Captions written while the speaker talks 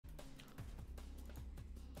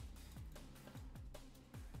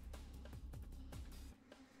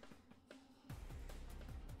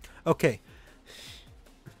Okay.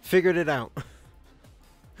 Figured it out.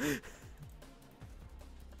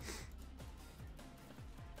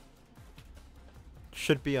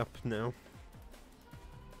 Should be up now.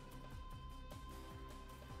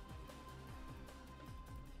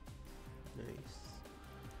 Nice.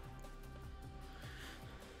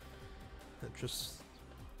 Just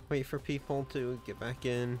wait for people to get back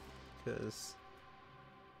in, because,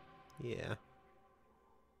 yeah.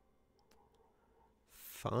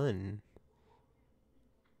 Fun.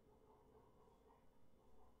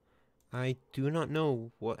 I do not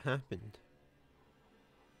know what happened.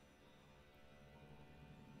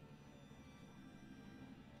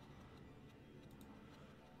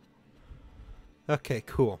 Okay,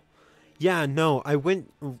 cool. Yeah, no,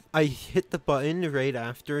 I hit the button right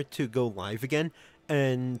after to go live again,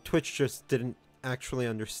 and Twitch just didn't actually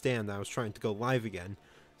understand that I was trying to go live again,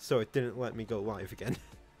 so it didn't let me go live again.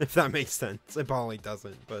 If that makes sense. It probably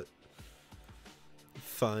doesn't, but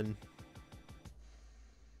fun.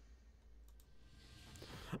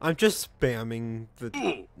 I'm just spamming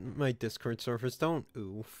my Discord servers. Don't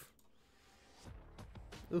oof.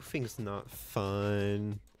 Oofing's not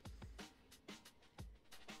fun.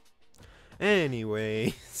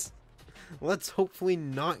 Anyways, let's hopefully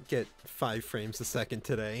not get 5 frames a second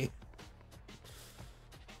today.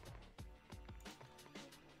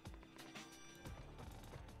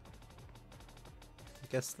 I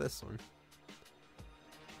guess this one.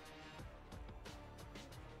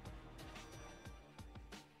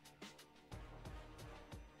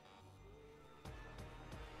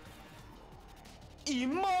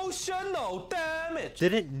 Emotional damage.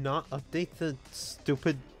 Did it not update the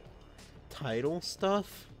stupid title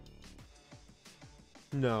stuff?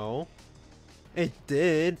 No. It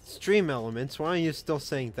did. Stream elements. Why are you still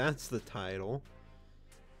saying that's the title?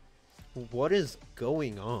 What is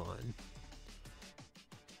going on?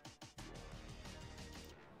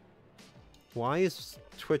 Why is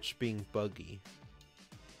Twitch being buggy?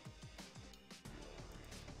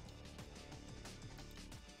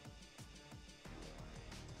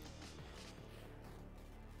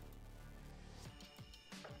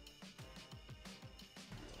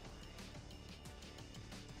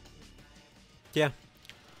 Yeah.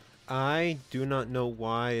 I do not know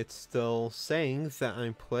why it's still saying that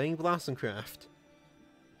I'm playing Blossomcraft.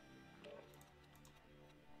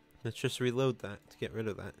 Let's just reload that to get rid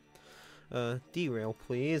of that. Derail,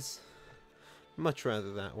 please. Much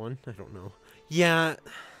rather that one. I don't know. Yeah.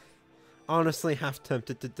 Honestly, half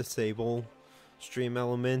tempted to disable stream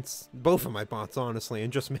elements. Both of my bots, honestly,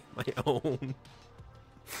 and just make my own.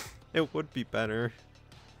 It would be better.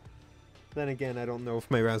 Then again, I don't know if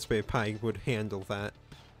my Raspberry Pi would handle that.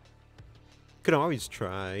 Could always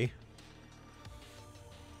try.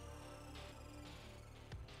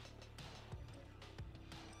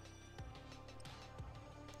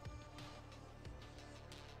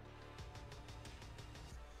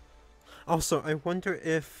 Also, I wonder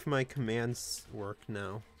if my commands work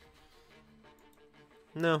now.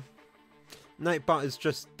 No. Nightbot is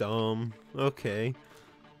just dumb. Okay.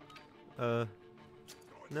 No.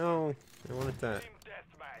 I wanted that.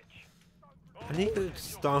 I need to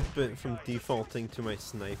stop it from defaulting to my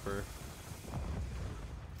sniper.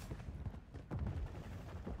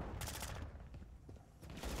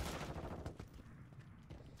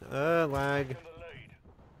 Lag.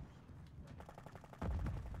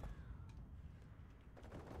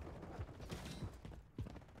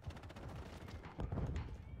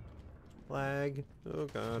 Lag. Oh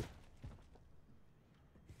god.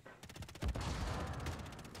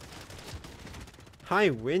 High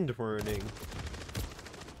wind warning.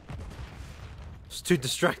 Just too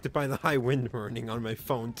distracted by the high wind warning on my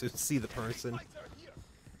phone to see the person.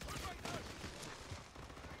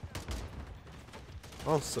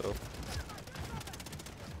 Also,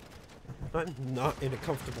 I'm not in a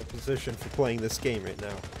comfortable position for playing this game right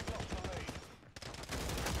now.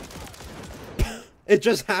 It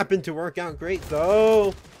just happened to work out great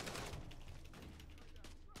though.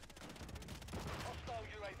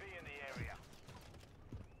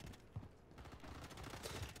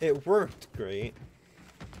 It worked great.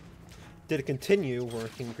 Did it continue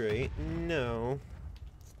working great? No.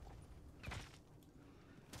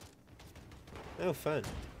 Oh, fun.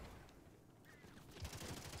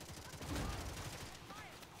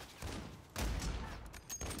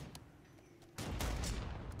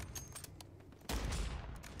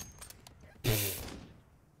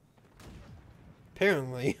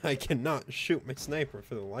 Apparently, I cannot shoot my sniper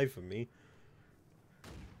for the life of me.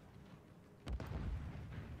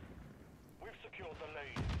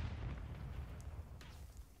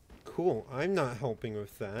 Cool, I'm not helping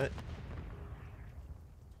with that.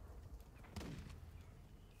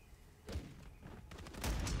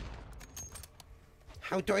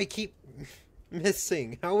 How do I keep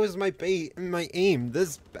missing? How is my aim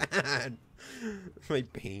this bad? My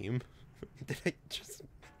beam. Did I just...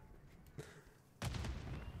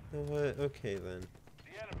 What? Okay then. The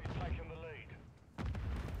enemy's taken the lead.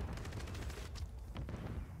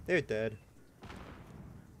 They're dead.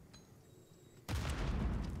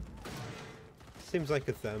 Seems like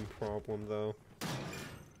a them problem though.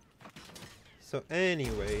 So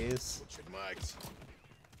anyways...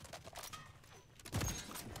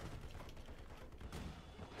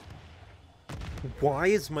 Why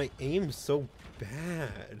is my aim so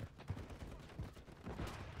bad?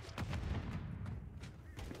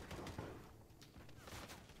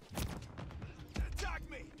 Attack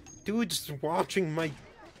me! Dude's watching my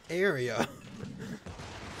area.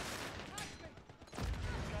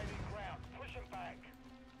 Gaining ground. Push him back.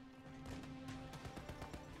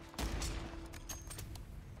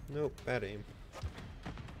 Nope, bad aim.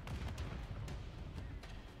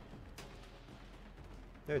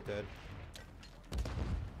 They're dead.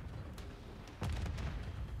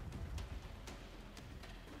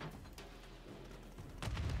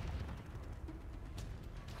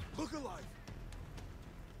 Look alive!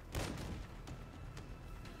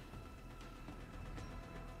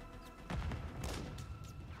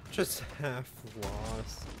 Just half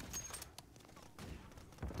lost.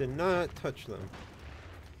 Did not touch them.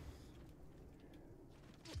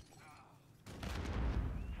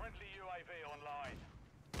 Friendly UAV online.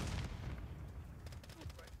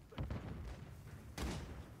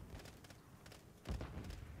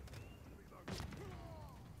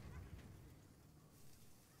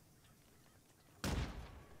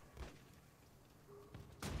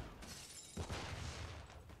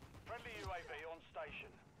 Friendly UAV on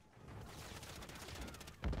station.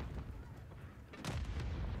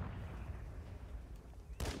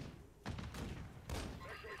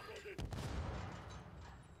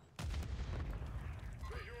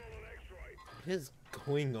 What is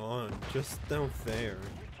going on just down there?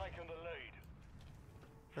 We've taken the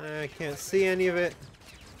lead. I can't see any of it.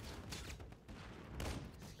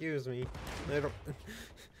 Excuse me. I don't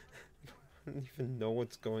even know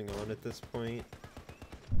what's going on at this point.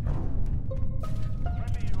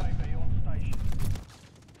 Friendly UAV on station.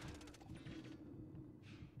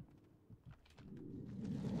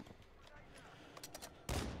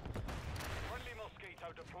 Friendly Mosquito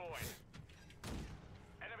deployed.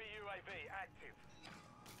 Enemy UAV active.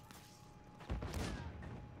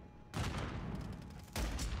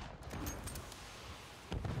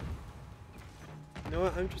 You know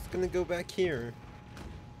what? I'm just gonna go back here.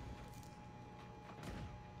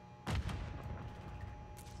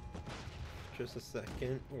 Just a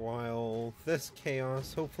second while this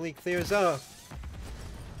chaos hopefully clears up.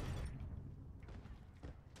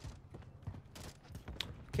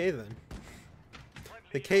 Okay then.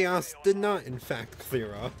 The chaos did not in fact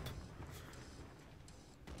clear up.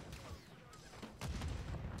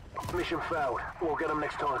 Mission failed. We'll get them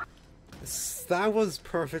next time. That was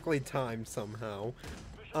perfectly timed somehow.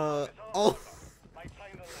 Maintain the lead.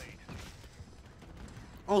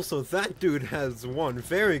 Also, that dude has 1,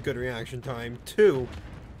 very good reaction time, 2,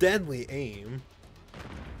 deadly aim.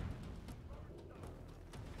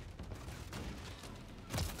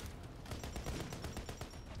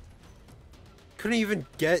 Couldn't even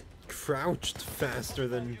get crouched faster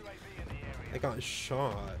than UAV in the area. I got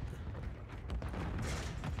shot.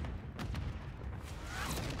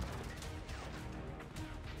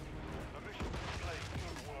 The mission complete.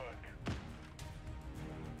 Good work.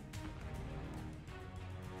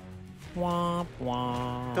 Womp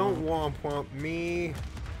womp. Don't womp womp me.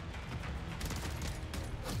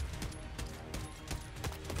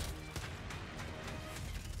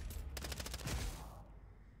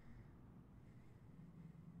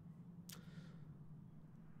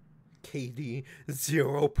 KD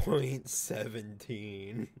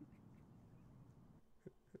 0.17.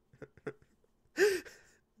 Did I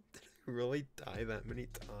really die that many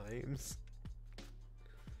times?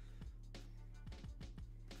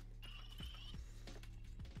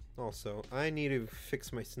 Also, I need to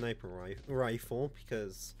fix my sniper rifle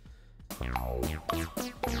because...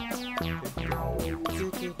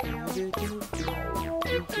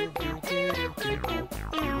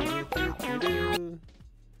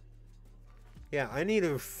 Yeah, I need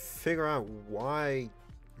to figure out why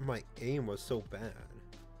my aim was so bad.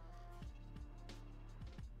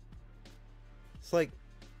 It's like...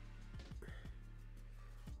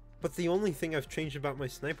 But the only thing I've changed about my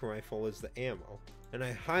sniper rifle is the ammo. And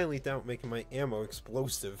I highly doubt making my ammo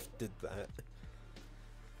explosive did that.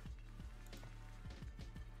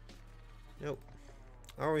 Nope.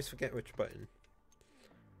 I always forget which button.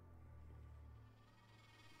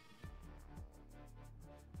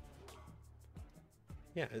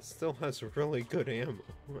 Yeah, it still has really good ammo.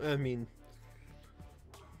 I mean,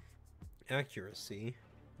 accuracy.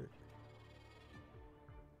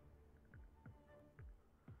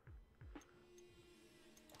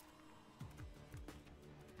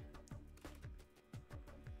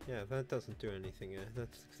 Yeah, that doesn't do anything.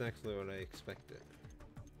 That's exactly what I expected.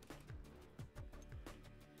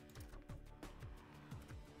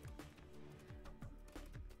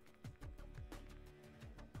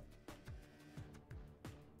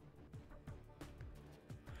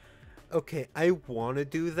 Okay, I want to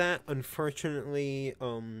do that. Unfortunately,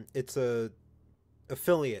 it's a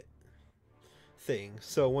affiliate thing.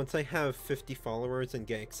 So once I have 50 followers and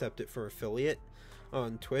get accepted for affiliate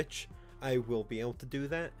on Twitch, I will be able to do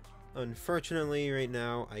that. Unfortunately, right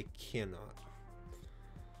now, I cannot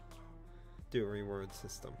do a reward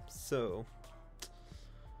system. So,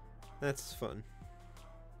 that's fun.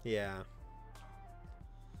 Yeah.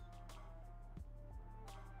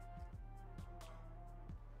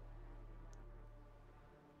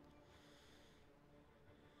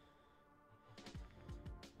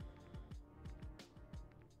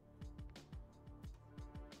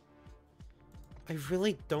 I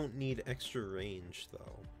really don't need extra range,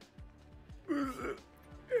 though. What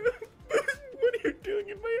are you doing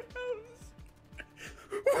in my house?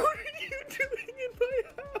 What are you doing in my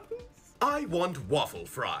house? I want waffle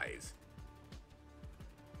fries.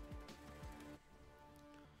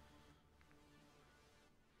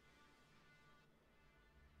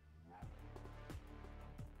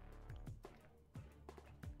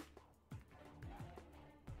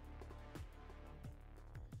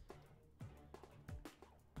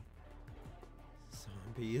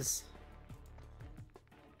 Zombies.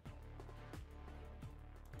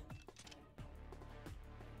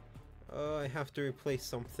 Oh, I have to replace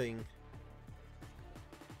something.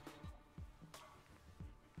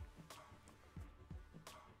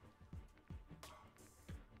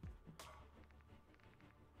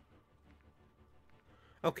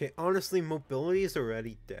 Okay, honestly, mobility is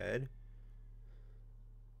already dead.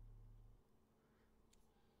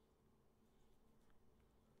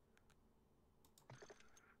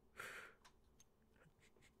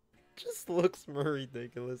 Just looks more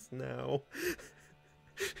ridiculous now.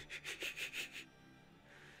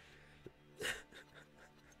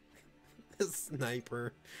 A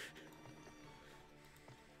sniper.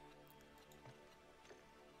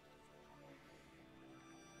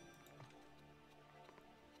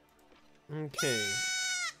 Okay.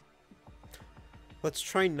 Let's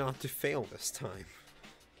try not to fail this time.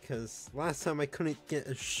 Because last time I couldn't get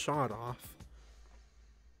a shot off.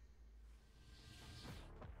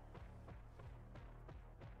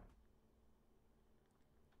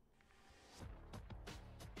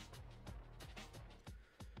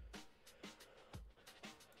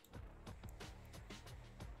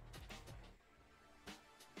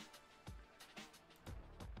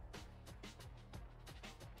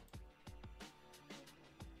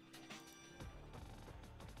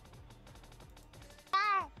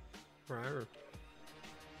 Rawr.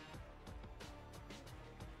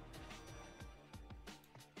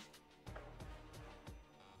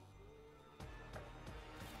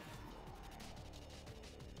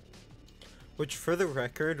 Which, for the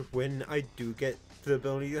record, when I do get the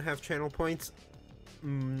ability to have channel points,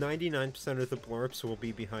 99% of the blurps will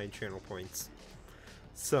be behind channel points.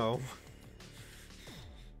 So...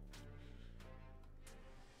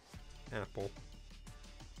 Apple.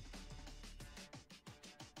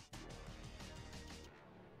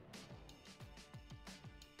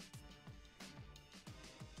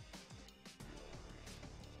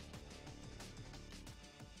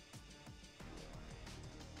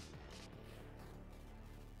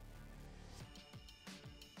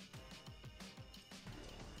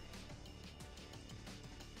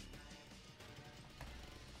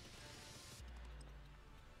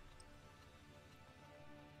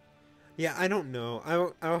 Yeah, I don't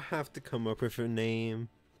know. I'll have to come up with a name.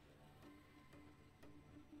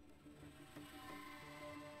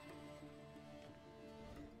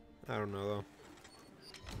 I don't know though.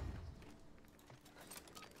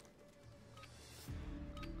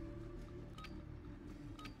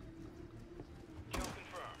 Kill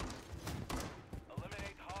confirmed.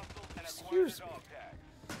 Eliminate hostiles and acquire Excuse the me. dog tag.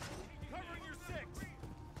 Covering your six.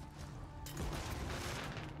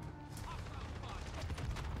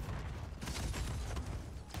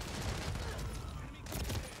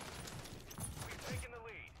 We've taken the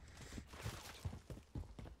lead.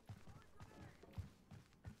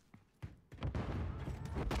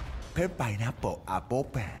 Pineapple apple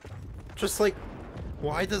pan. Just like,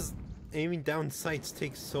 why does aiming down sights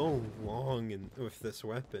take so long with this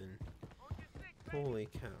weapon? Holy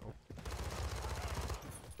cow.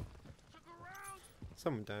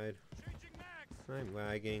 Someone died. I'm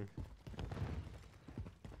lagging.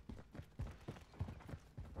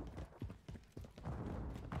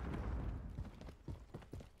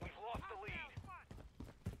 We've lost the lead.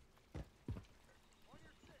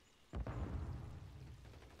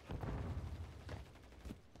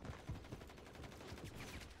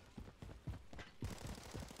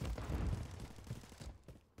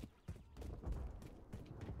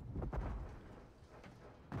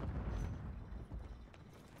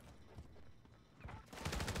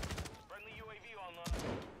 Friendly UAV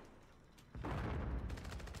online.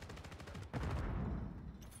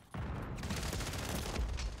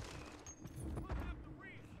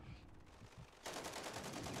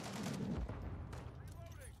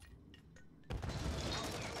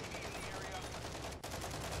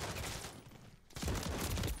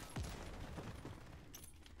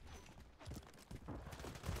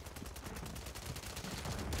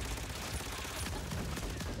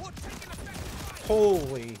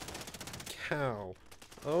 Holy cow.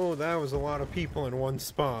 Oh, that was a lot of people in one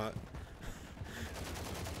spot.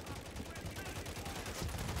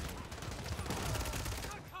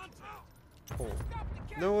 Oh.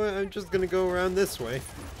 No, I'm just gonna go around this way.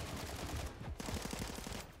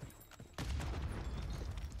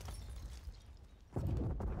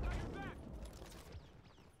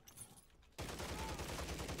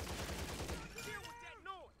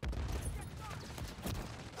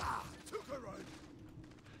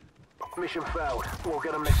 Mission failed. We'll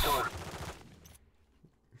get them next time.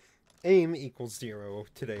 Aim equals 0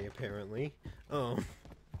 today, apparently. Friendly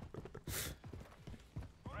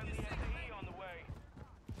SAE on the way.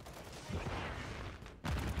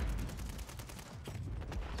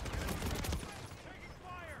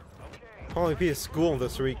 Polypia School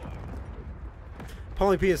this week.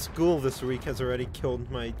 Polypia School this week has already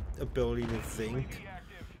killed my ability to think,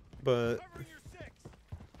 but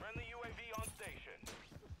Friendly UAV on station.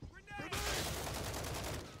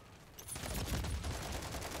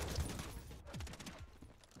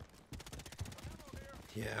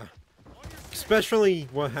 yeah. Especially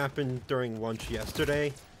what happened during lunch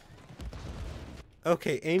yesterday.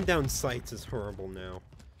 Okay, aim down sights is horrible now.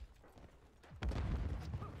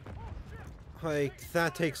 Like,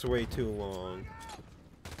 that takes way too long.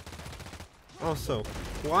 Also,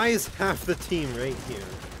 why is half the team right here?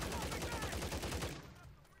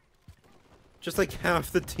 Just like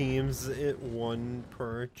half the teams at one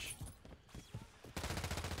perch.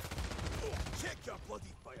 Check your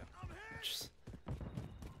bloody fire. Just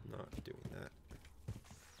not doing that.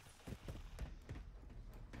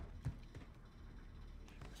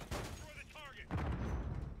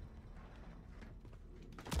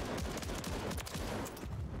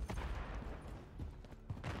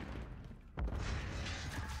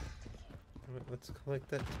 Alright, let's collect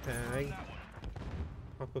that tag.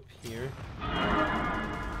 Pop up here.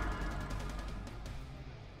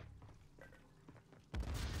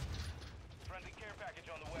 Friendly care package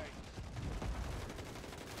on the way.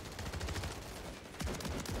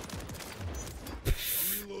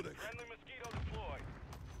 Reloading. Friendly mosquito deployed.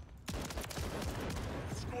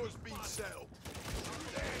 Score's being settled.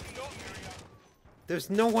 There's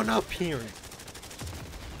no one up here.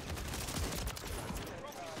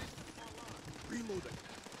 Reloading.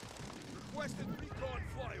 Requested recon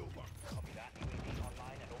flyover. Copy that. UAV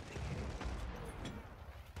online and opening.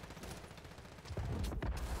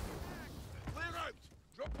 Clear out.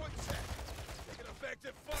 Drop point set. Taking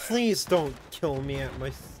effective fire. Please don't kill me at my...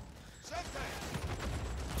 Set time.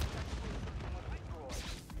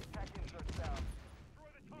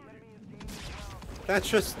 That's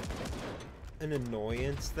just an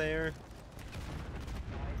annoyance there.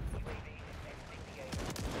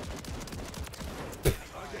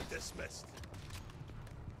 Target dismissed.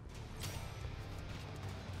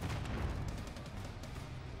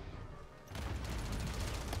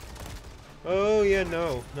 Oh yeah,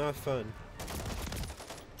 no, not fun.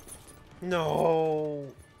 No.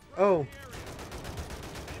 Oh.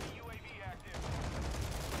 UAV active.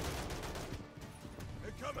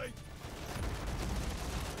 Incoming.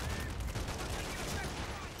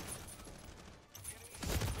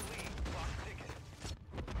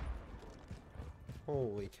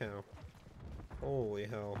 Holy cow. Holy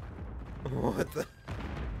hell. What the is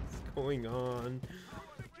going on?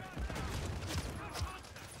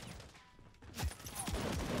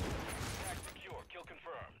 Tag secure. Kill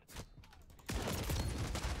confirmed.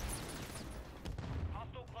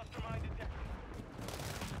 Hostile cluster mine detected.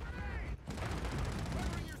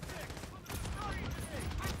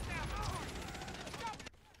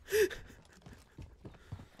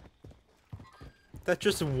 That's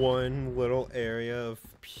just one little area of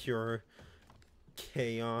pure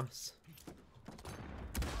chaos.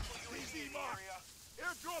 Easy mark.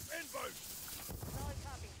 Airdrop inbound. Solid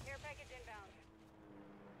copy. Care package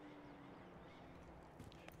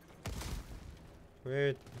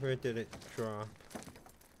inbound. Where did it drop?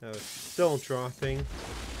 Oh, it's still dropping.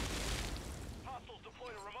 Hostiles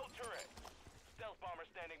deployed a remote turret. Stealth bomber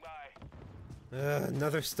standing by.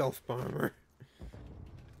 Another stealth bomber.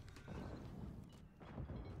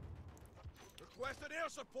 Requested air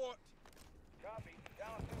support. Copy.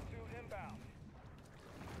 Down suit inbound.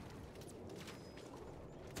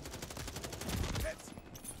 Hits.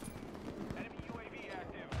 Enemy UAV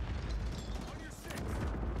active. On your six.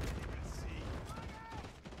 Didn't even see.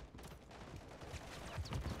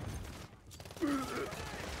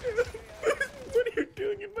 What are you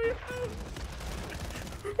doing in my house?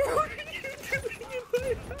 What are you doing in my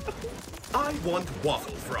house? I want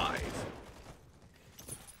waffle fries.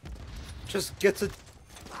 Just gets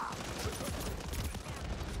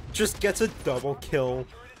a double kill.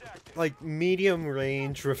 Like medium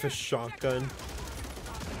range with a shotgun.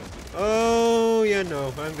 Oh yeah,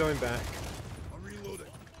 no, I'm going back. I'm reloading.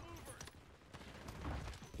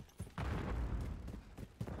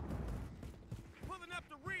 Pulling up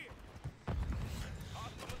the rear.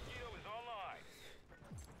 Hostile mosquito is online.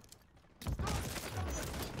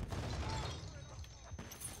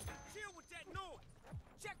 Chill with that noise.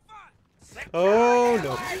 Check fire. Oh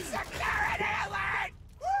no.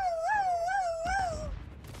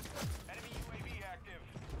 Enemy UAV active.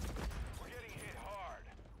 We're getting hit hard.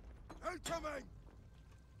 Incoming.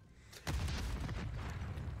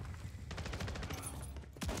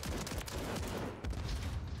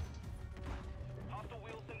 Hostile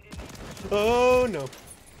Wilson in. Oh no.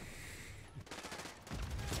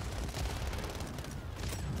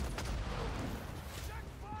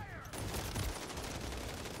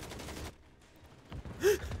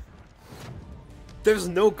 There's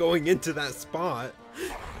no going into that spot.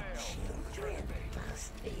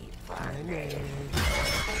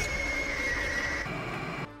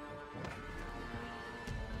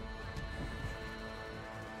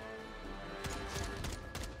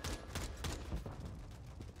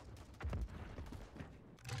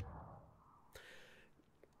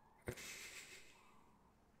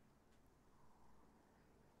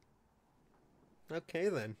 Okay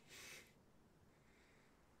then.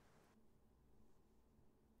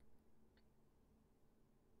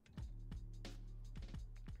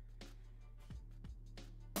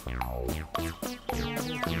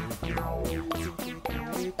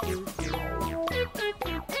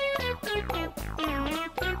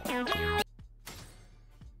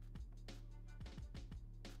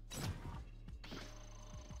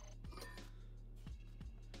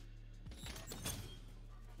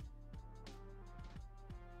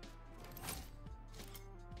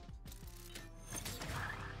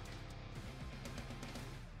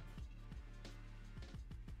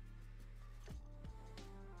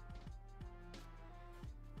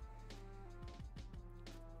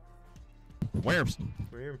 Where's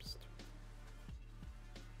Where's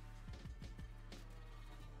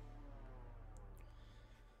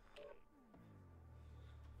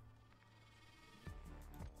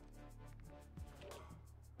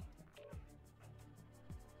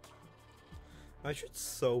I should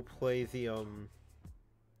so play the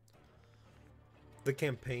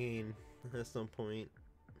campaign at some point.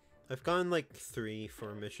 I've gotten like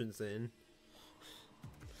 3-4 missions in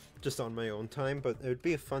just on my own time, but it would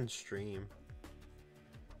be a fun stream.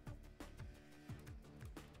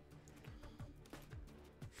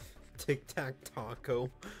 Tic Tac Taco.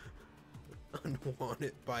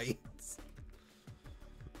 Unwanted bites.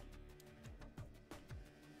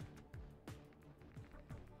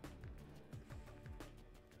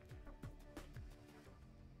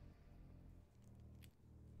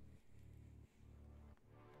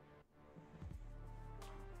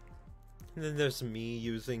 And then there's me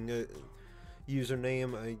using a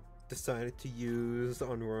username I decided to use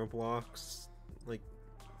on Roblox like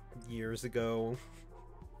years ago.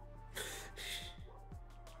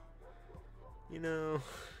 You know.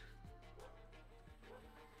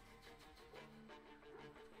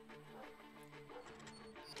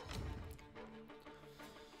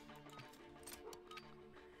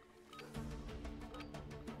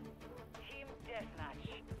 Team deathmatch.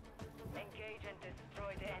 Engage and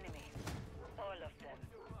destroy the enemies. All of them.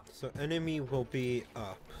 So enemy will be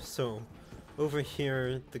up. So over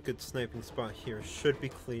here, the good sniping spot here should be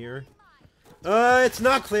clear. It's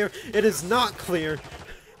not clear. It is not clear.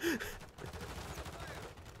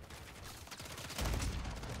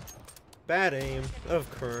 Bad aim, of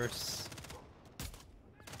course.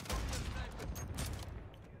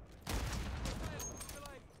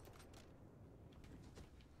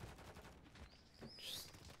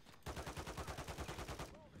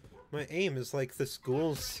 My aim is like the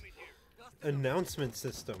school's announcement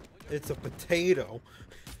system. It's a potato.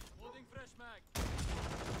 Holding fresh mag.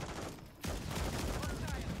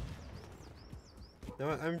 No,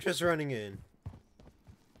 I'm just running in.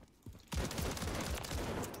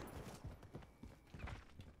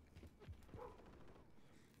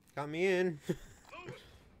 Got me in.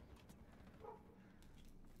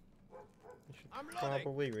 I'm loading.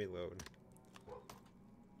 Probably reload. Visual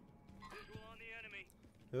on the enemy.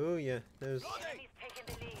 Oh yeah, there's. Enemies taking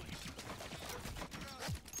the lead.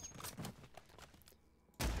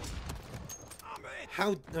 I'm in.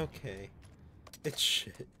 How? Okay. It's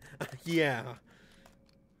shit. Yeah.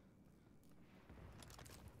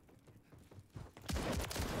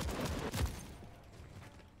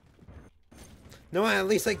 No, at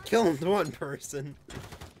least I killed one person.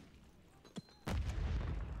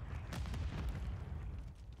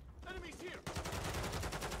 Enemies here.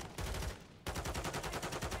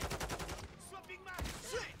 Swapping mag.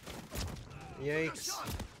 Shit. Yikes.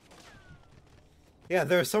 Yeah,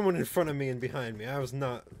 there was someone in front of me and behind me. I was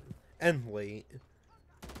not. And late.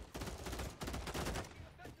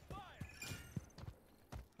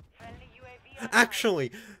 Friendly UAV online.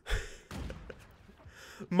 Actually,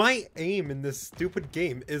 my aim in this stupid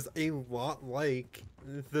game is a lot like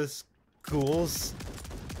the school's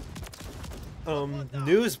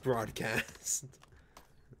news broadcast.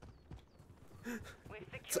 We've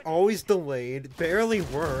It's secured always delayed, barely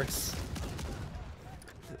works.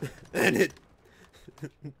 And it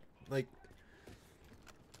like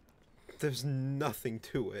there's nothing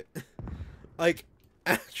to it. Like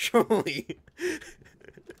actually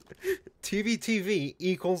TV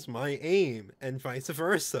equals my aim, and vice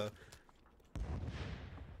versa.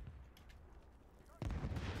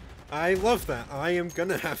 I love that. I am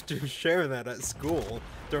gonna have to share that at school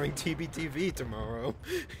during TBTV tomorrow. On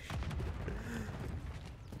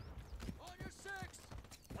your six.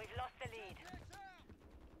 We've lost the lead.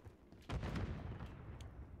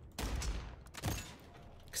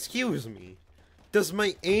 Excuse me. Does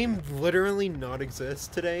my aim literally not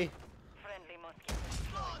exist today? Friendly mosquito.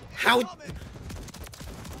 How? Coming.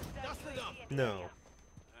 Dusted up. No.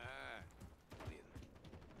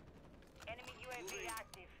 Enemy UAV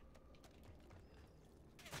active.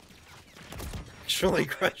 Actually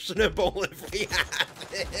questionable if we have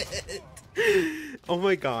it. Oh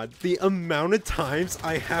my god, the amount of times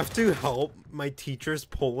I have to help my teachers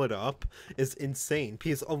pull it up is insane,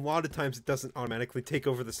 because a lot of times it doesn't automatically take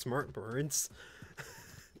over the smart birds.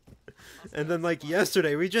 And then like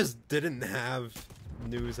yesterday we just didn't have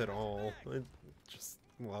news at all. I just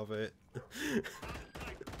love it.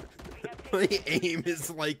 My aim is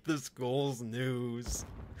like the school's news.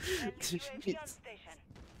 Friendly UAV on Jeez. station.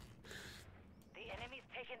 The enemy's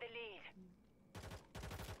taking the lead.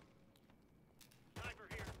 Sniper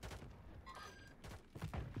here.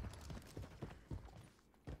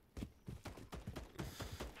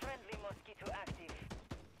 Friendly mosquito active.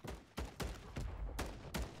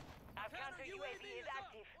 Our counter UAV is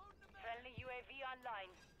active. Friendly UAV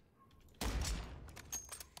online.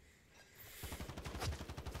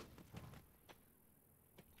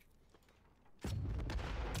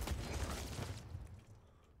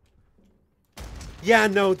 Yeah,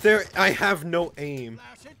 no, there I have no aim.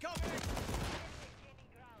 Flash incoming.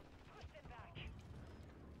 Gaining ground. Push them back.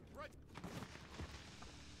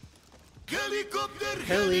 Helicopter.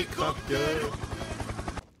 Helicopter.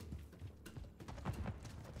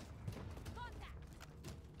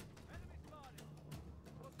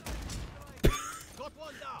 Got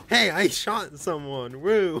one down. Hey, I shot someone.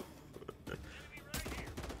 Woo. Enemy right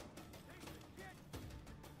here.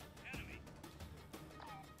 Enemy.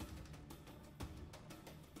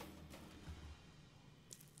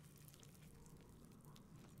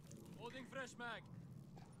 Holding fresh mag.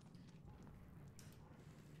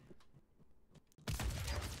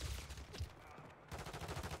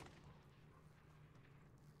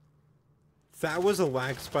 That was a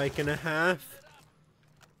lag spike and a half.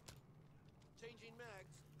 Changing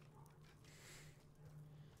mags.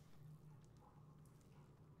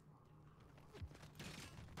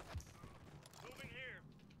 Moving here.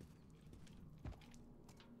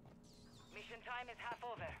 Mission time is half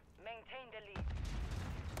over. Maintain the lead.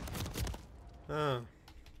 Oh.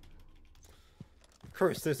 Of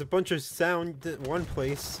course, there's a bunch of sound at one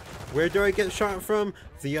place. Where do I get shot from?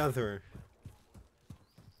 The other.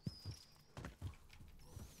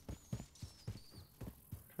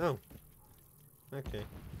 Oh. Okay.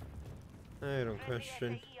 I don't Friendly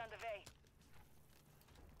question. SAE on the way.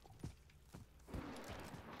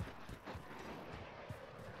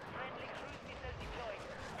 Friendly cruise missile deployed.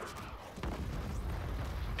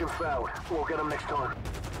 Mission failed. We'll get them next time.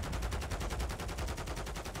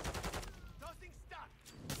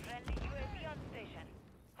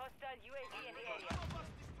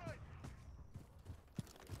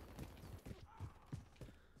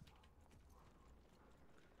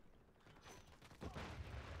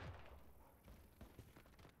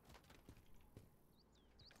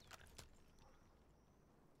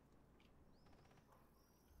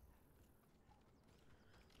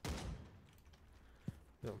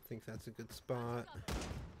 I don't think that's a good spot.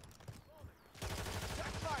 Check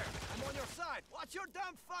fire! I'm on your side! Watch your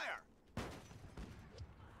damn fire!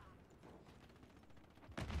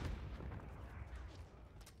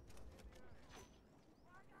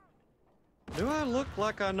 Do I look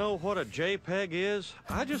like I know what a JPEG is?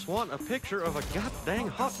 I just want a picture of a goddamn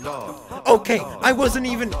hot dog. Okay, I wasn't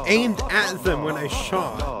even aimed at them when I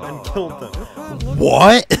shot and killed them.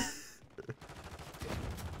 What?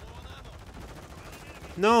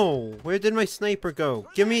 No, where did my sniper go?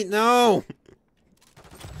 Give me, no!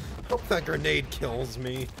 Hope that grenade kills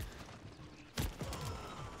me.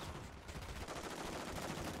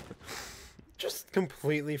 Just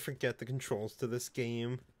completely forget the controls to this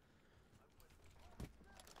game.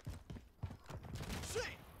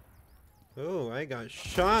 Oh, I got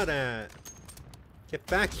shot at. Get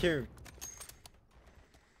back here.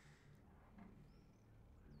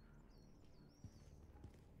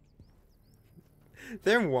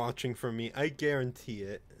 They're watching for me, I guarantee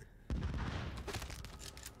it.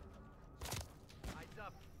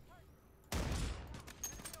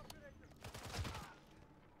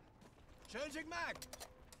 Changing mag!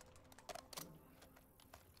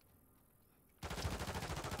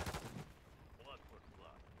 Blood for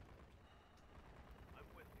blood. I'm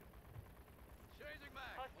with you. Changing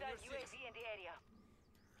mag! Hostile UAV in the area.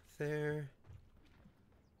 There.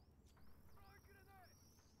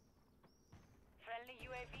 Friendly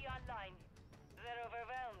UAV online. They're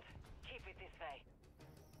overwhelmed. Keep it this way.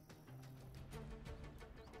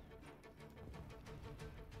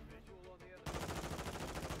 Visual on the other.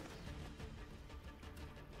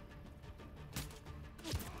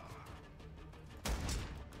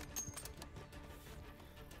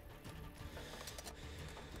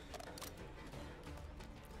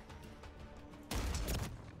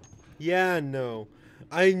 Yeah, no.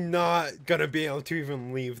 I'm not gonna be able to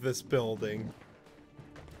even leave this building.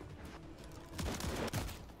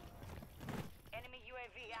 Enemy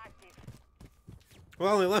UAV active.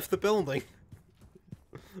 Well, I left the building.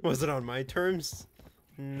 Was it on my terms?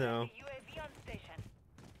 No. UAV on station.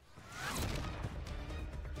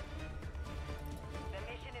 The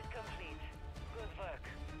mission is complete. Good work.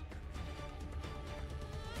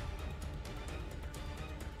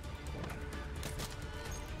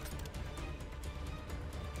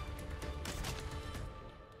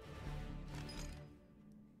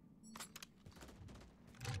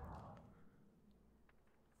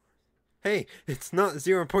 Hey, it's not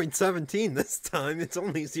 0.17 this time, it's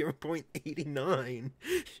only 0.89.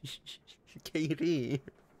 KD.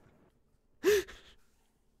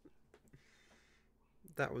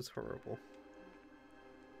 That was horrible.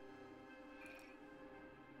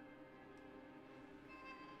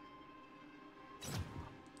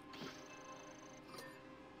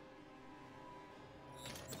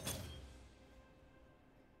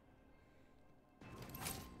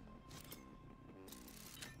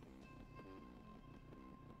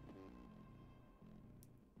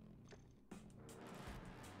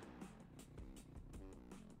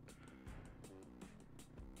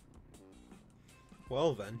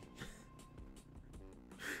 Well then.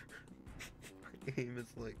 My aim is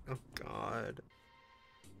like, oh god.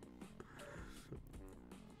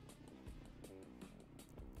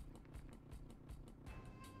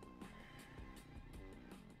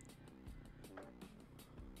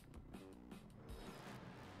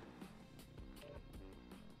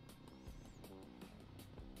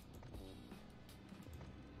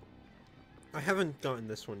 I haven't gotten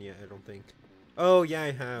this one yet, I don't think. Oh yeah,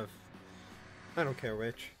 I have. I don't care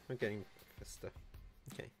which. I'm getting Vista.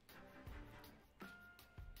 Okay.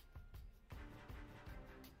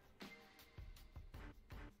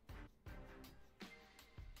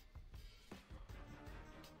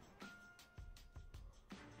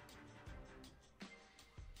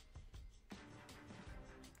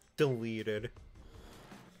 Deleted.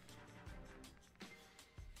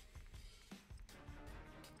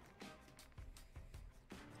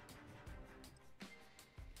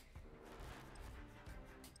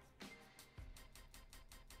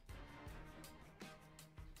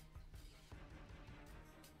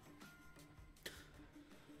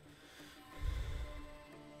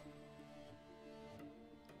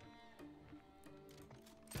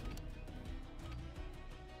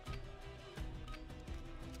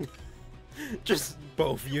 Just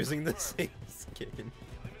both using the same skin. Eliminate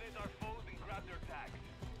our foes and grab their tags.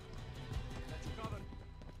 Let's cover.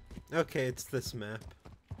 Okay, it's this map.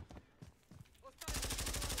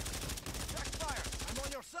 Check fire! I'm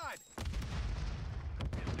on your side!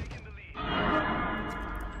 It's taking the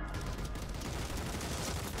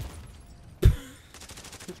lead.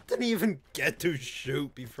 Didn't even get to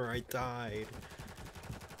shoot before I died.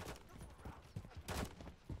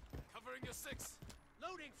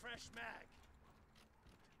 fresh mag.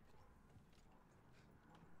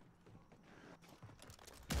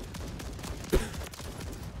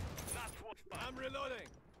 I'm reloading.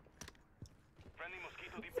 Friendly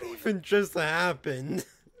mosquito What deployed. even just happened?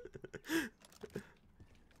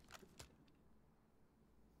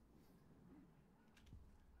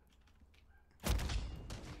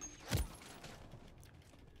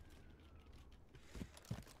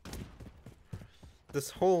 This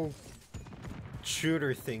whole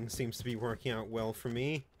shooter thing seems to be working out well for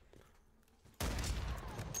me.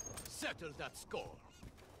 Settle that score.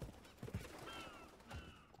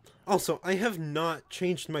 Also, I have not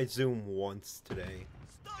changed my zoom once today.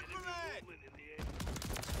 Stun grenade.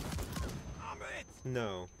 I'm it.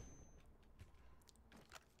 No.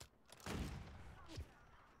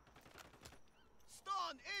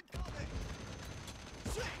 Stun incoming.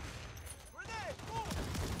 Swing. Grenade.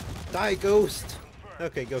 Move. Die, Ghost!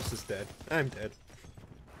 Okay, Ghost is dead. I'm dead.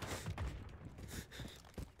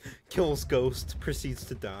 Kills Ghost, proceeds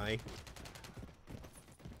to die.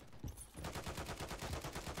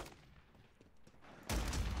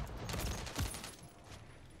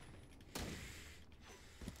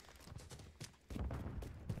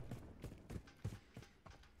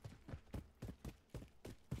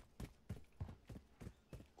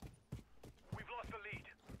 We've lost the lead.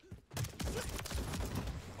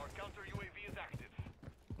 Our counter UAV is active.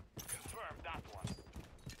 Confirm that one.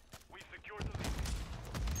 We've secured the lead.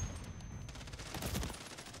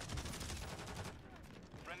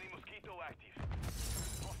 Friendly mosquito active.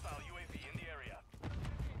 Hostile UAV in the area.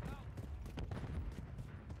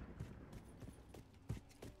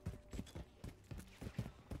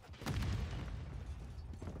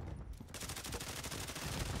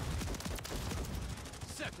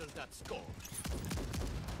 Settle that score.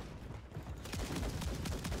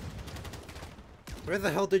 Where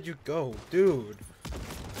the hell did you go, dude?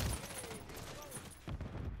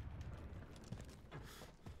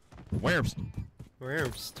 Where's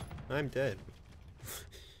Where's? I'm dead.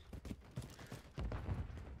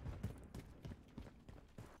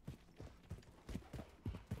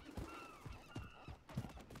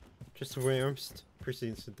 Just Where's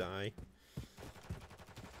proceeds to die.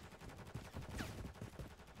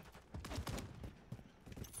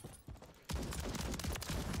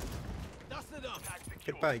 Dust it up. Tag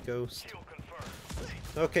secure. Goodbye, Ghost. Kill confirmed.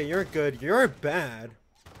 Okay, you're good. You're bad.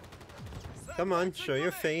 Come on, show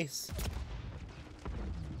your face.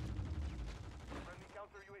 Friendly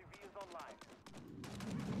counter UAV is online.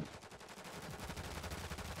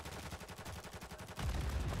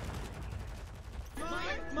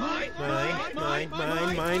 Mine.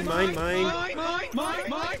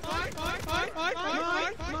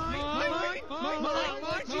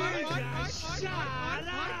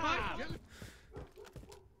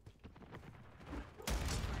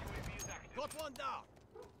 Got one down.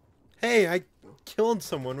 Hey, I killed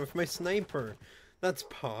someone with my sniper. That's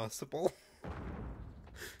possible.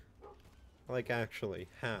 Like, actually,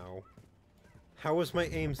 how? How was my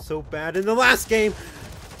aim so bad in the last game?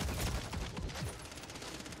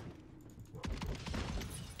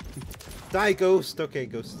 Die, Ghost. Okay,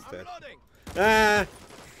 Ghost is I'm dead. reloading. Ah!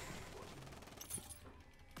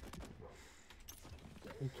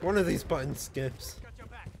 One of these buttons skips. Got your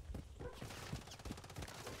back.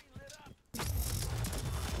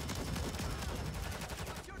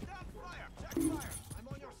 What's your damn fire? Check fire. I'm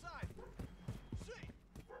on your side. See.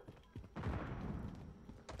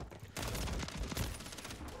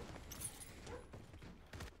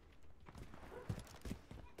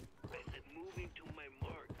 Moving to my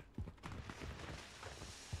mark.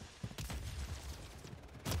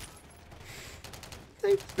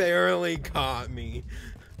 They barely caught me.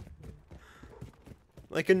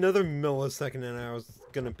 Like another millisecond and I was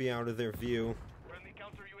gonna be out of their view. Friendly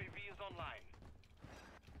counter UAV is online.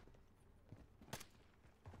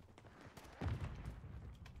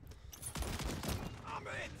 I'm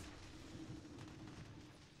it.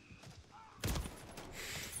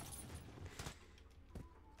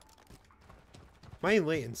 My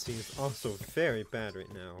latency is also very bad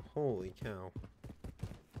right now. Holy cow.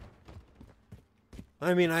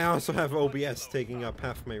 I mean, I also have OBS taking up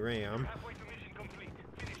half my RAM. Halfway to mission complete.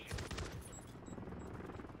 Finish it.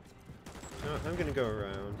 I'm gonna go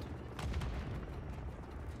around.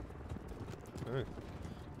 Oh,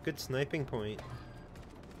 good sniping point.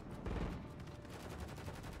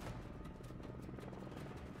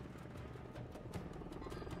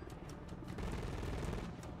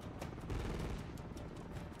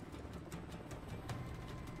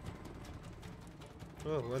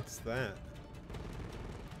 Oh, what's that?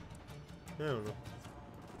 I don't know.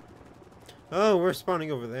 Oh, we're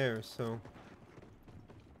spawning over there, so...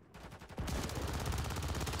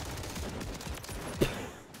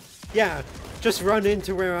 Yeah, just run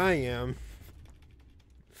into where I am.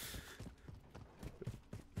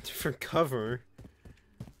 For cover.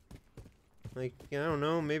 Like, I don't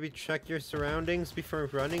know, maybe check your surroundings before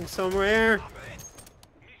running somewhere?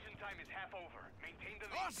 Mission time is half over. Maintain the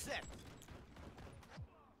lead. All set.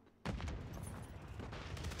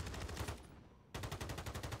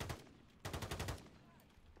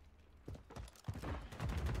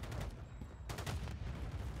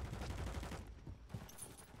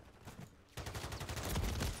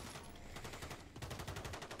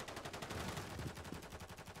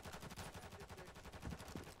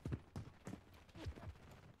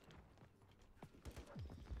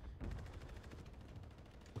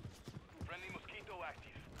 Friendly Mosquito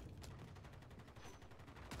active.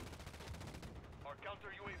 Our counter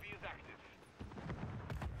UAV is active.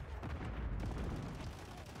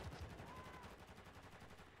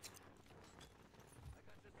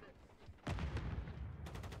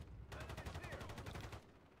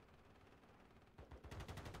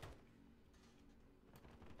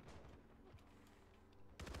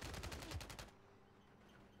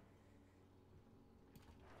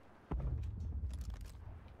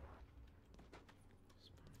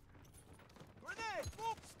 Grenade!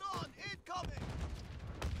 Move! Stun! Incoming!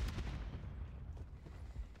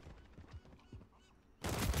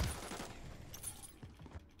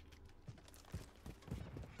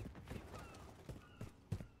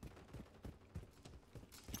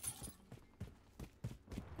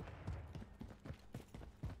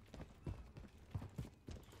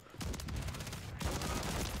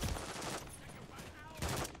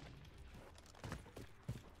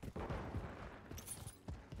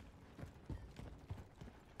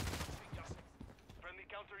 Friendly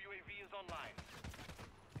counter UAV is online.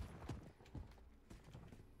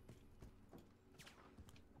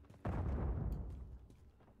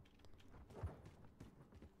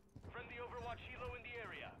 Friendly Overwatch Helo in the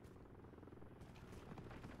area.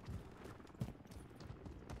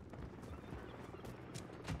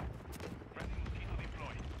 Friendly Mosquito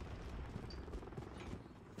deployed.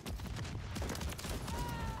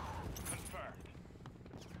 Confirmed.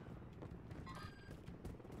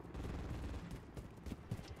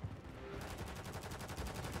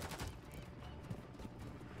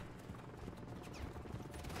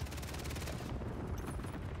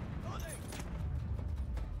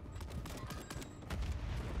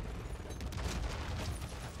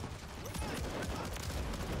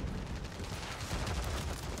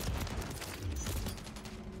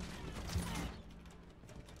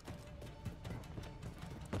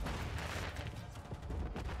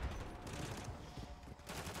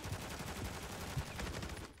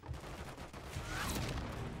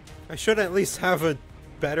 I should at least have a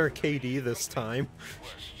better KD this time.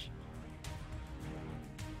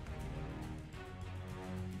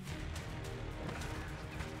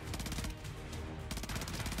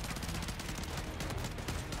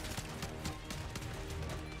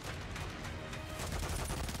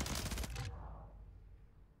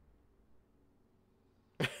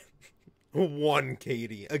 One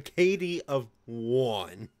KD. A KD of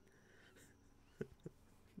 1.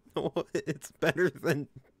 It's better than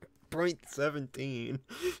 .17.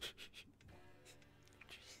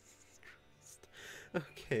 Jesus Christ.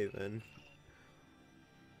 Okay then.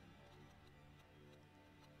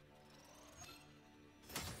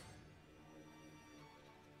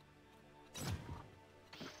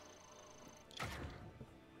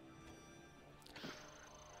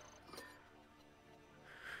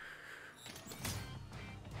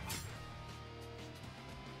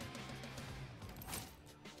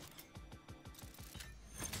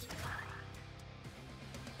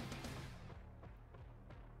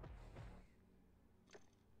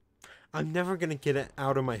 I'm never gonna get it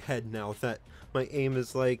out of my head now that my aim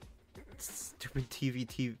is like stupid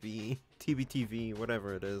TBTV,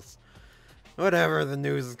 whatever it is. Whatever the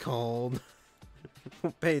news is called.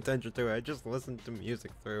 Don't pay attention to it, I just listen to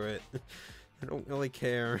music through it. I don't really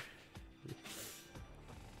care.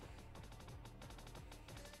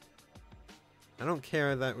 I don't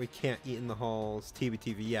care that we can't eat in the halls.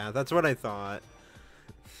 TBTV, yeah, that's what I thought.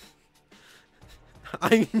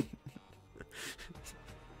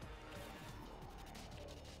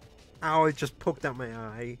 Ow, it just poked out my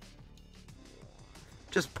eye.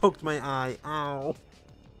 Just poked my eye. Ow.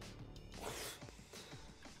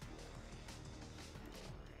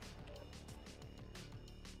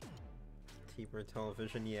 T-Bird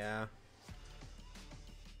television, yeah.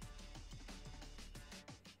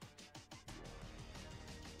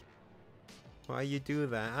 Why you do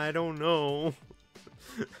that? I don't know.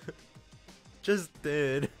 Just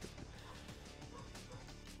did.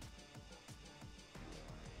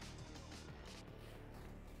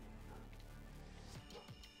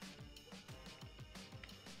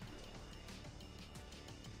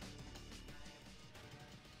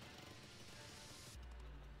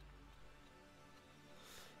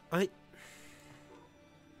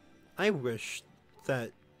 I wish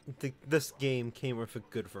that this game came with a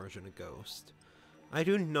good version of Ghost. I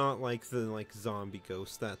do not like the zombie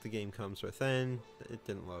Ghost that the game comes with, and it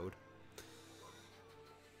didn't load.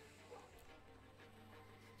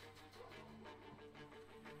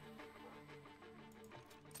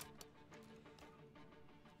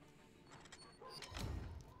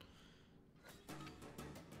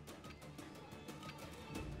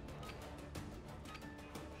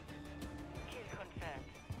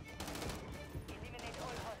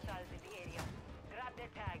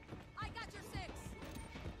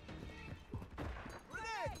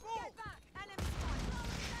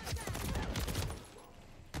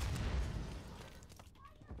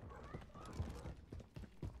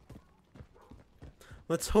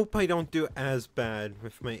 Let's hope I don't do as bad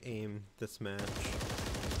with my aim this match.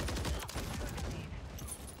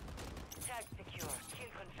 Tag secure. Kill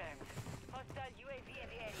confirmed. Hostile UAV in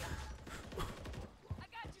the area. I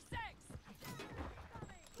got you, six.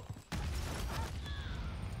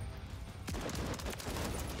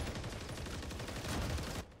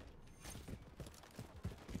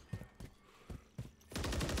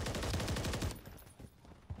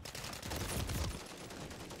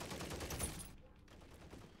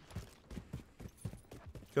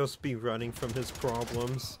 Ghost be running from his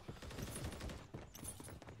problems.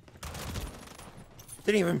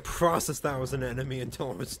 Didn't even process that was an enemy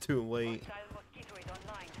until it was too late.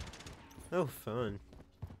 Oh, fun.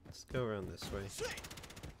 Let's go around this way.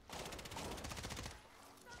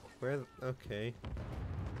 Where? Okay.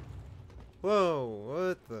 Whoa!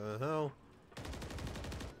 What the hell?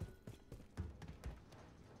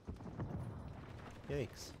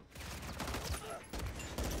 Yikes.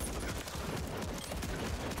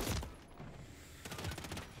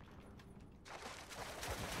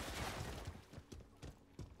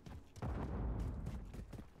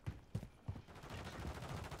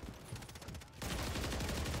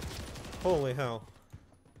 Holy hell.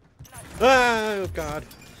 Ah, oh god.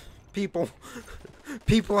 People.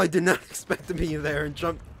 People I did not expect to be there and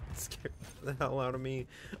jumped scared the hell out of me.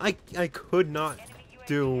 I could not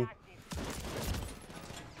do.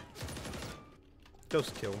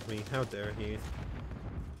 Ghost killed me. How dare he?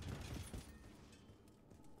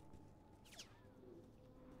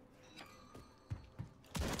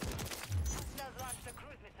 Launched a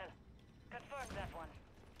cruise missile. Confirm that one.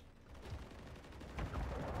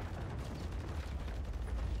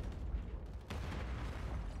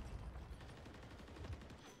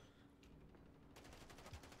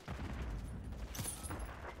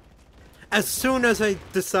 As soon as I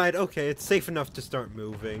decide, okay, it's safe enough to start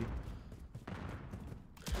moving.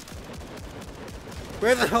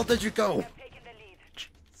 Where the hell did you go?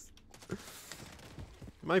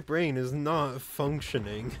 My brain is not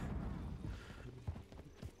functioning.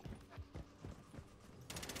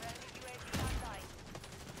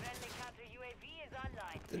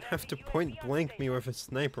 Didn't have to point blank me with a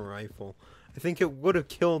sniper rifle. I think it would have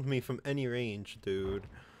killed me from any range, dude.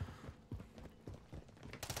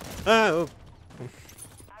 Oh!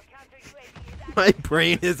 My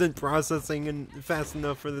brain isn't processing fast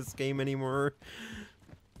enough for this game anymore.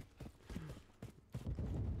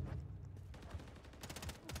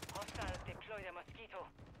 Hostiles deploy the mosquito.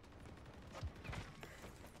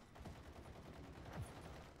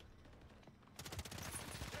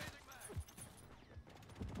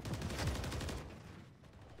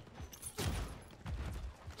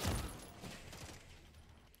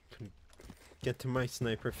 Get to my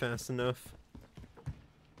sniper fast enough.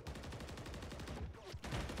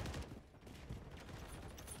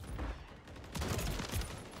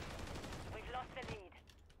 We've lost the lead.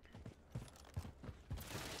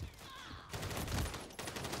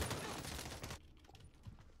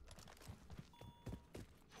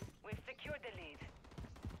 We've secured the lead.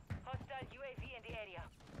 Hostile UAV in the area.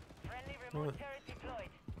 Friendly remote turret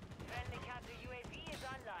deployed. Friendly counter UAV is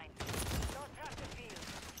online. Don't trust the field.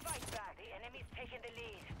 Fight back. The enemy's taken the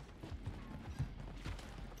lead.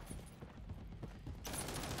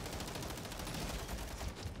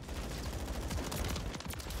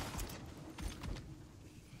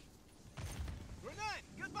 Grenade!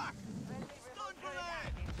 Get back! Friendly remote turret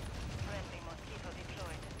active. Friendly mosquito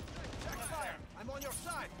deployed. Check fire! I'm on your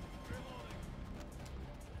side!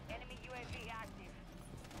 Enemy UAV active.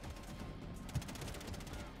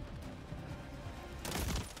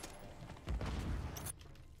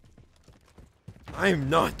 I'm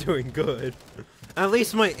not doing good. At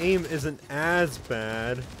least my aim isn't as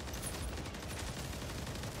bad. Our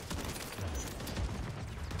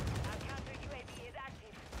counter UAV is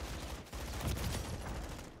active.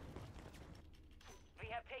 We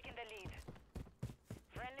have taken the lead.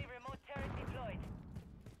 Friendly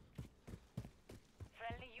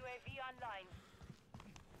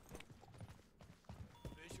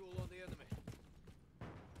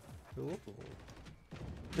Ooh.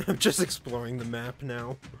 I'm just exploring the map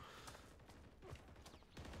now.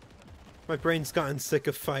 My brain's gotten sick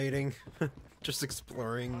of fighting. Just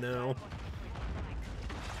exploring now.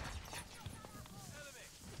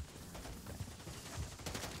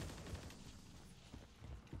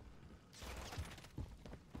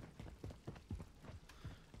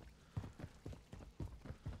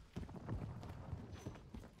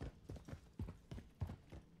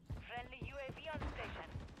 Friendly UAV on station.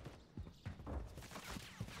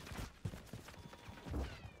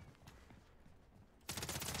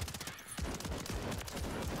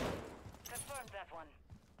 Confirmed that one.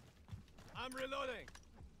 I'm reloading.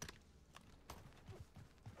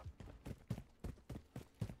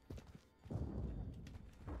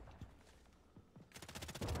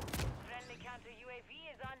 Friendly counter UAV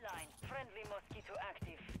is online. Friendly mosquito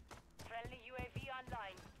active. Friendly UAV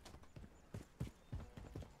online.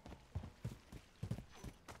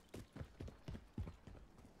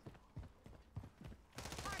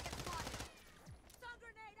 Target spotted. Stun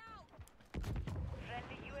grenade out.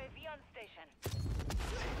 Friendly UAV on station.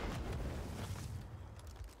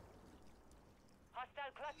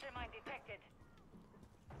 Hostile cluster mine detected.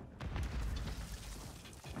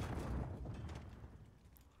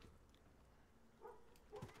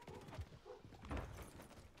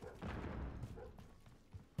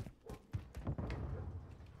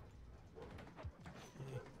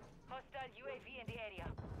 Hostile UAV in the area.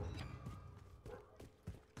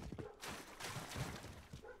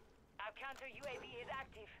 Our counter UAV is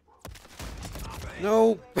active. No!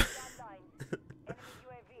 UAV online. Enemy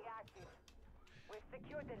UAV active. We've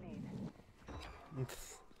secured the lead.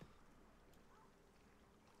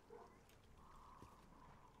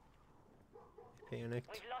 Panicked.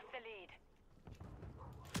 We've lost the lead.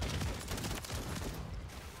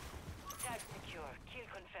 Tag secure. Kill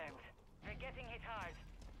confirmed. We're getting hit hard.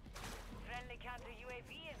 Friendly counter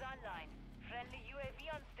UAV is online. Friendly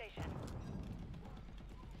UAV on station.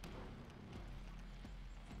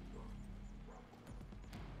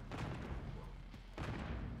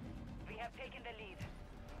 We have taken the lead.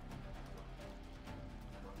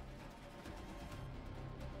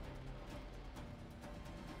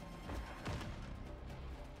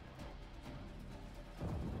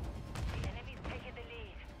 The enemy's taken the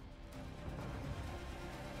lead.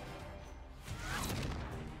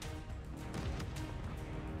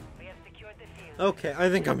 We have secured the field. Okay, I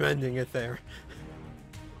think I'm ending it there.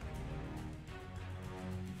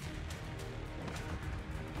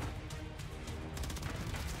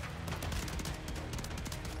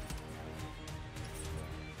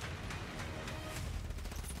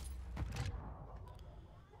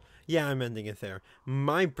 Yeah, I'm ending it there.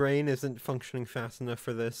 My brain isn't functioning fast enough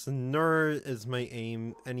for this, nor is my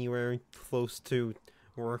aim anywhere close to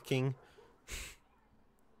working.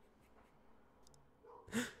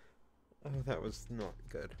 Oh, that was not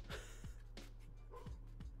good.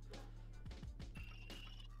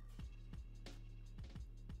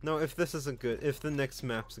 No, if this is if the next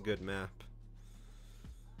map's a good map,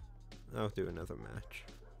 I'll do another match.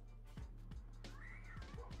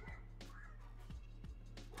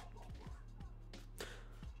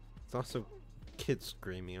 It's also kids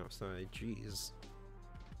screaming outside, jeez.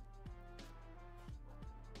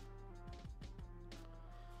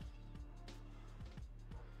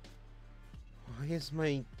 Why is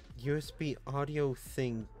my USB audio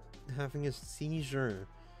thing having a seizure?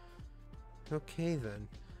 Okay then.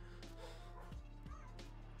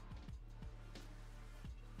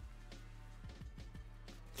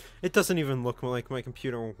 It doesn't even look like my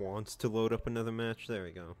computer wants to load up another match. There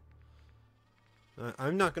we go.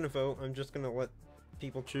 I'm not gonna vote. I'm just gonna let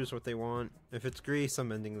people choose what they want. If it's Greece,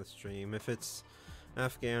 I'm ending the stream. If it's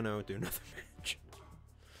Afghan, I'll do another match.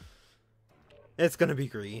 It's gonna be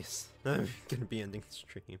Greece. I'm gonna be ending the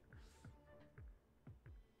stream.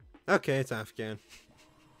 Okay, it's Afghan.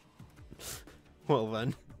 Well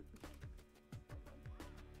then.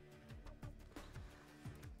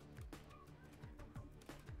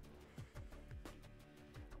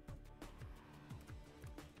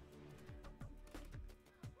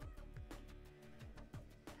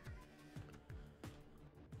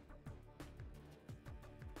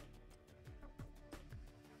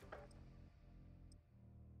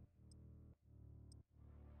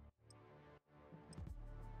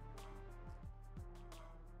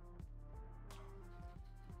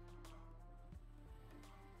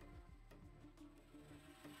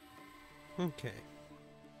 Okay.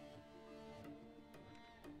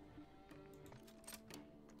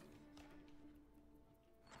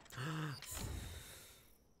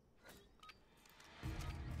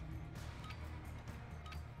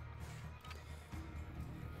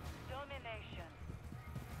 Don't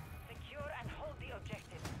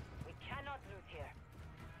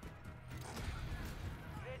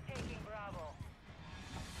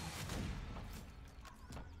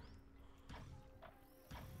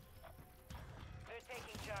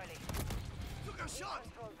shot!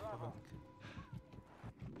 Control Bravo.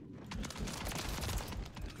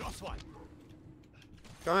 Cross one.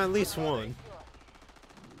 Got at least one. Secure.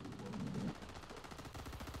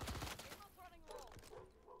 Ammo running low.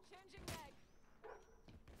 Changing mag.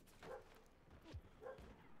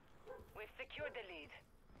 We've secured the lead.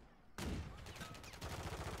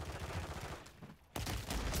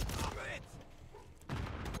 Cover it!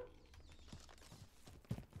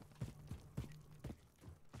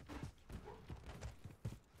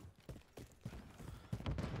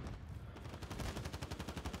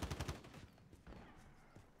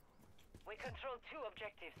 We control 2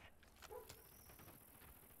 objectives.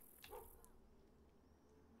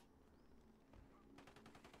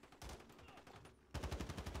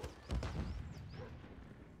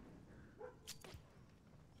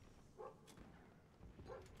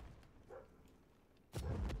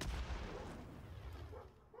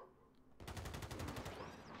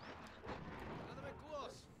 Enemy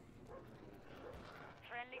close.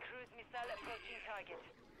 Friendly cruise missile approaching target.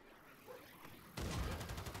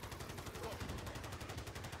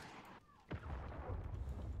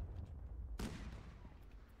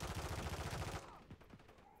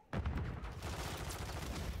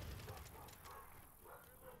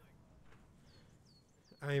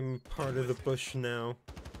 I'm part of the bush now.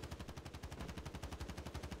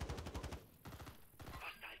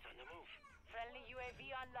 Hostiles on the move. Friendly UAV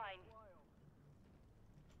online.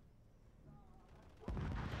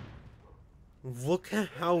 Look at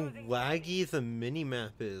how laggy the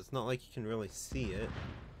minimap is. Not like you can really see it.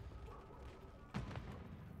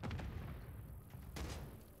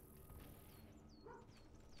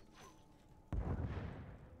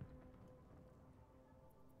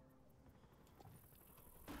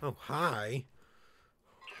 Oh, hi.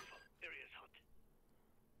 Careful. Area's hot.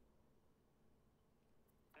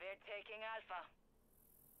 We're taking Alpha.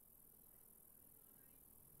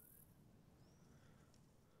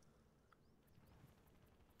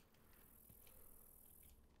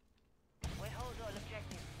 We hold all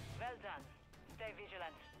objectives. Well done. Stay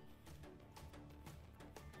vigilant.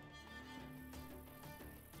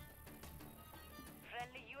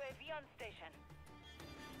 Friendly UAV on station.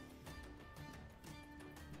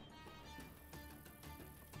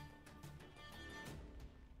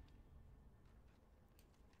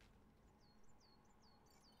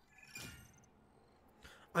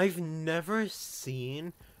 I've never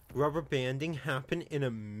seen rubber banding happen in a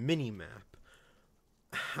minimap.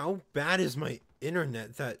 How bad is my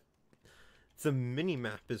internet that the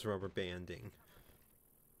minimap is rubber banding?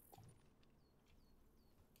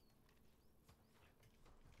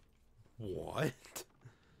 What?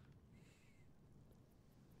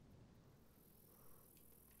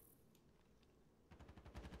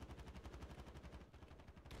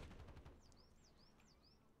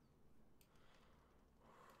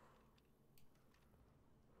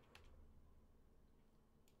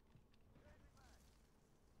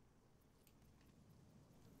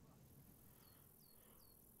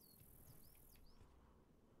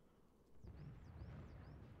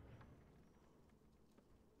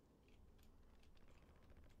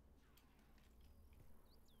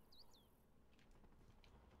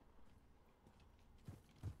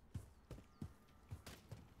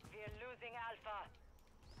 We're losing Alpha.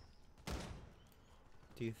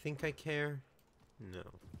 Do you think I care? No.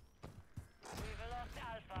 We've lost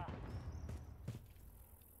Alpha.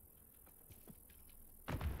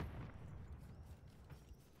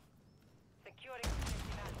 Securing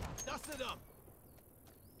objective Alpha. Dust it up.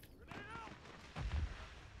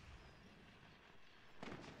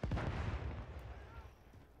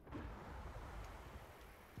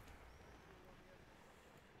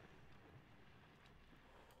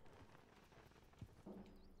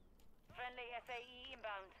 Friendly SAE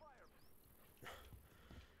inbound.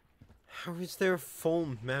 How is there a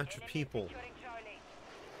full match of Enemy people? securing Charlie.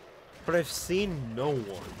 But I've seen no one. The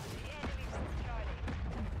enemy took Charlie.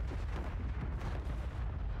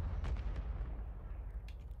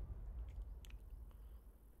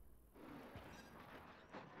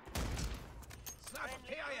 Sniper Friendly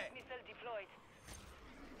KIA. cruise missile deployed.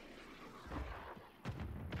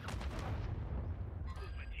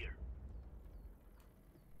 Movement here.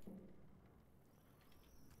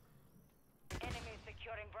 Enemy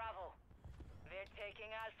securing Bravo. We're taking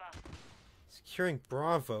Alpha. Securing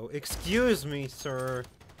Bravo. Excuse me, sir.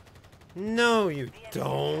 No, you The enemy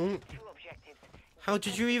don't. has 2 objectives. How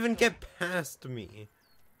did you even get past me?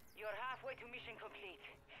 You're halfway to mission complete.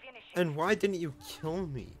 Finish it. And why didn't you kill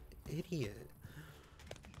me? Idiot.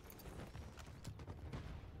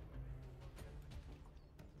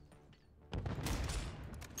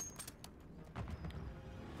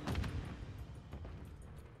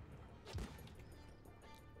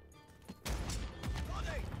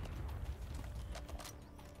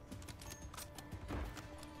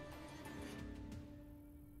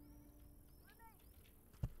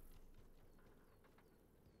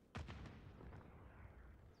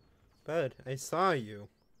 Bud, I saw you.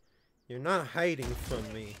 You're not hiding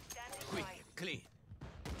from me. Quick, clean.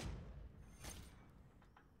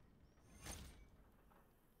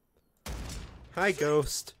 Hi,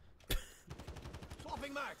 Ghost.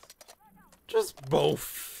 Swapping mags. Just both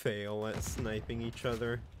fail at sniping each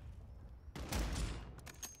other.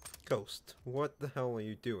 Ghost, what the hell are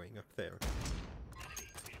you doing up there?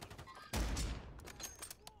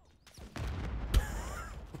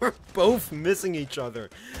 We're both missing each other.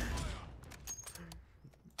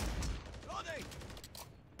 Loading.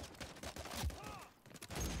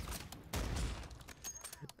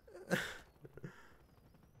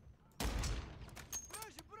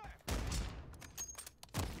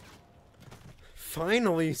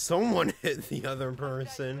 Finally, someone hit the other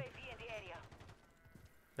person. UAV in the area.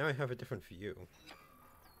 Now I have a different view.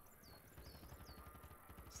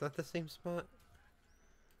 Is that the same spot?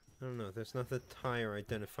 I don't know, there's not the tire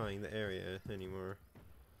identifying the area anymore.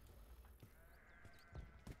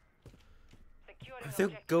 Securing Are there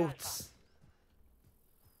objective goats?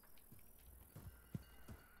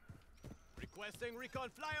 Requesting recon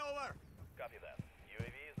flyover. Copy that.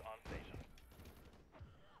 UAV is on station.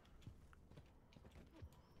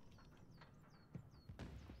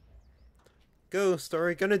 Ghost, are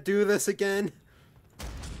we gonna do this again?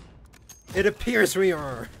 It appears we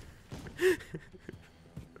are.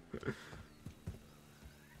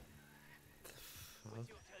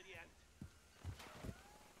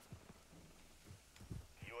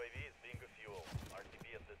 UAV is being fuel.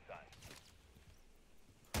 RTB at this time.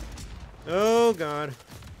 Oh god.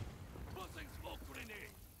 Tossing smoke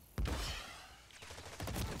grenade.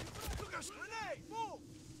 Grenade, move.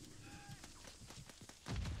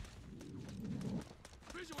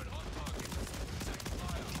 Visual hot target. Taking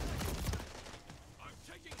fire. I'm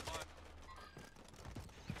taking fire.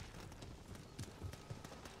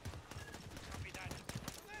 Copy that.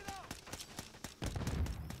 Grenade out.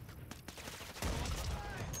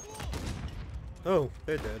 Oh,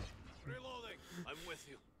 they're dead. Reloading. I'm with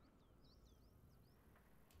you.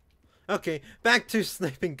 Okay, back to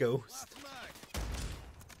sniping Ghost. Last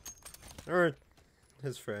mag. Or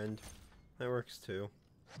his friend. That works too.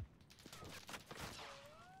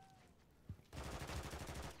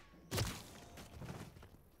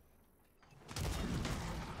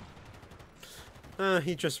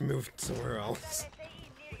 He just moved somewhere else.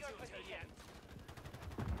 SAE near your position.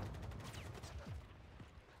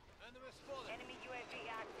 Enemy spotted. Enemy UAV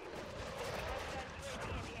active.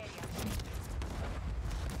 Hostile UAV in the area.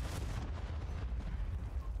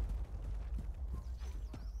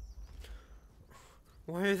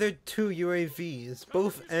 Why are there two UAVs?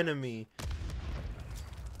 Both enemy.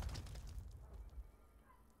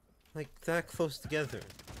 Like that close together.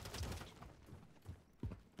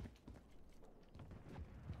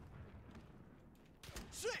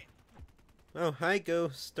 Shit. Oh, hi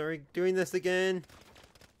Ghost. Are we doing this again?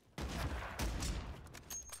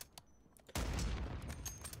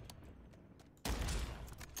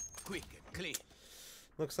 Quick and clean.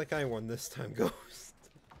 Looks like I won this time, Ghost.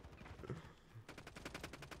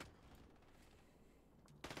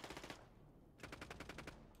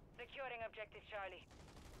 Securing objective Charlie.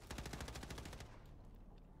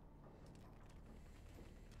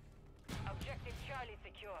 Objective Charlie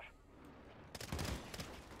secure.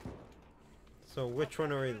 So which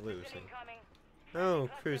one are we Cruise missile losing? incoming. Oh,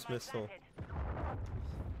 Cluster cruise mine missile. planted.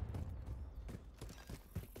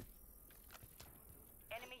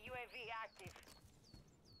 Enemy UAV active.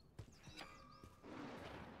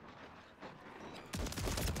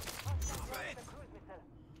 Hostile dropping the cruise missile.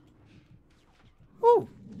 Ooh!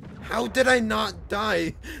 How did I not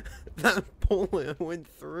die? That bullet went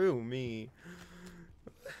through me.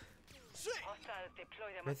 Shit. Hostiles deploy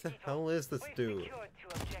the Where the mosquito. hell is this We've dude? secured two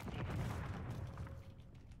objectives.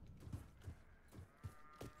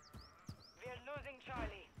 We're losing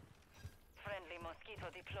Charlie. Friendly mosquito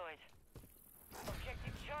deployed.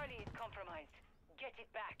 Objective Charlie is compromised. Get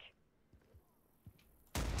it back.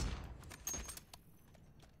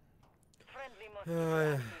 Friendly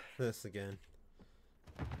mosquito active. This again.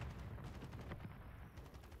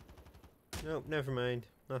 Nope, never mind.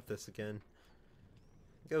 Not this again.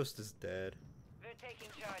 Ghost is dead. We're taking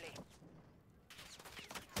Charlie.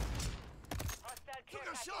 Hostile care Took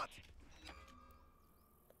a package. shot.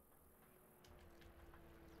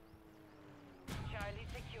 Charlie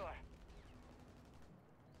secure.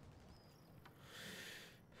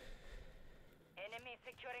 Enemy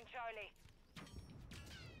securing Charlie.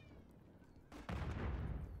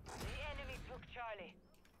 The enemy took Charlie.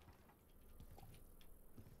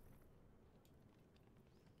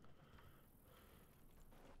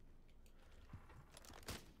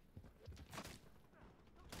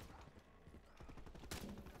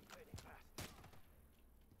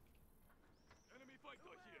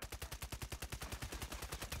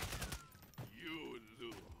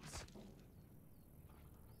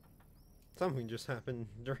 Something just happened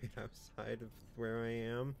right outside of where I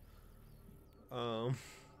am. The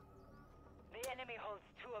enemy holds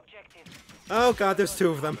 2 objectives. Oh god, there's 2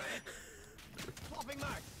 of them. Swapping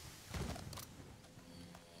mag.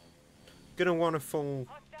 Gonna want a full...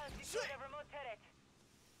 Hostiles secure the remote turret.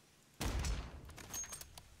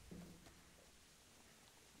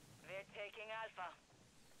 They're taking Alpha.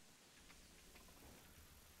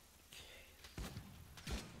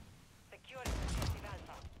 Securing objective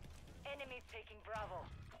Alpha. Enemies taking Bravo.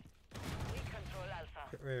 We control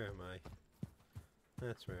Alpha. Where am I?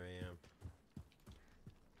 That's where I am.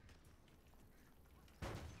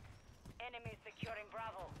 Enemies securing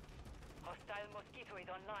Bravo. Hostile Mosquitoid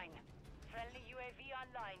online. Friendly UAV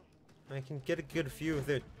online. I can get a good view of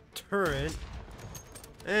their turret.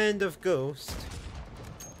 And of Ghost.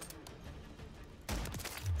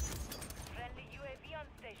 Friendly UAV on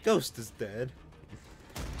station. Ghost is dead.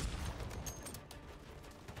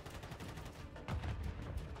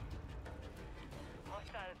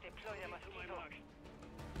 Hostiles deploy the Mosquito.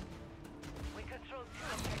 We control 2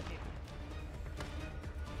 objectives.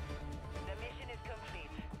 The mission is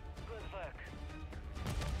complete. Good work.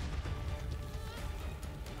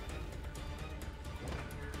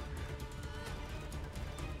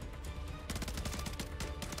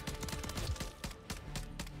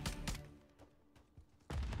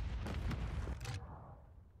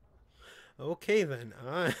 Okay then,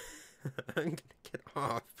 I'm gonna get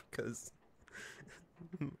off because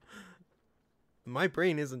my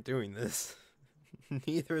brain isn't doing this.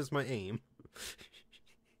 Neither is my aim.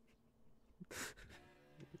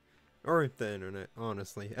 Or the internet,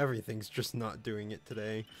 honestly. Everything's just not doing it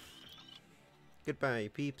today. Goodbye,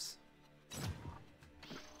 peeps.